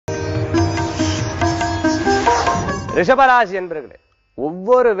ரிஷபராசி என்பர்களே,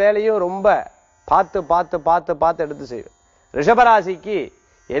 ஒவ்வொரு வேலையும் ரொம்ப பார்த்து பார்த்து பார்த்து பார்த்து எடுத்து செய்வேன். ரிஷபராசிக்கு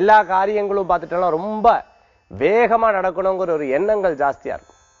எல்லா காரியங்களும் பார்த்துட்டோம்னா ரொம்ப வேகமா நடக்கணுங்கிற ஒரு எண்ணங்கள் ஜாஸ்தியா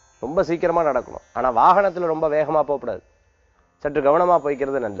இருக்கும். ரொம்ப சீக்கிரமா நடக்கணும். ஆனா வாகனத்துல ரொம்ப வேகமா போகக்கூடாது. சற்று கவனமா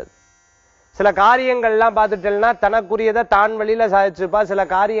போய்க்கிறது நல்லது. சில காரியங்கள்லாம் பார்த்துட்டேன்னா தனக்குரியதை தான் வழியில சாதிச்சுப்பா. சில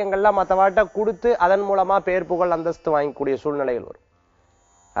காரியங்கள்லாம் மற்றவாட்ட கொடுத்து அதன் மூலமா பேர் புகழ் அந்தஸ்து வாங்கக்கூடிய சூழ்நிலைகள் வரும்.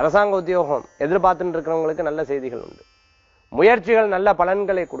 அரசாங்க உத்தியோகம் எதிர்பார்த்துட்டு இருக்கிறவங்களுக்கு நல்ல செய்திகள் உண்டு. முயற்சிகள் நல்ல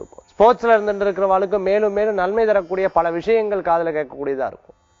பலன்களை கொடுக்கும். ஸ்போர்ட்ஸ்ல இருந்துட்டு இருக்கிறவங்களுக்கு மேலும் மேலும் நன்மை தரக்கூடிய பல விஷயங்கள் காதுல கேட்கக்கூடியதா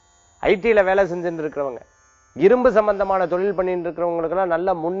இருக்கும். ஐடில வேலை செஞ்சுட்டு இருக்கிறவங்க, இரும்பு சம்பந்தமான தொழில் பண்ணிட்டு இருக்கிறவங்களுக்கெல்லாம்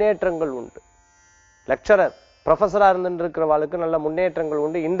நல்ல முன்னேற்றங்கள் உண்டு. லெக்சரர் ப்ரொஃபஸரா இருந்துட்டு இருக்கிறவங்களுக்கு நல்ல முன்னேற்றங்கள்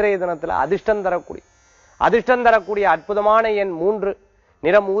உண்டு. இன்றைய தினத்துல அதிர்ஷ்டம் தரக்கூடிய அற்புதமான எண் 3,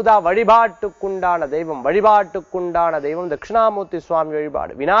 நிறம் ஊதா. வழிபாட்டுக்குண்டான தெய்வம் தட்சிணாமூர்த்தி சுவாமி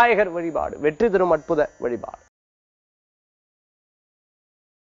வழிபாடு, விநாயகர் வழிபாடு வெற்றி தரும் அற்புத வழிபாடு.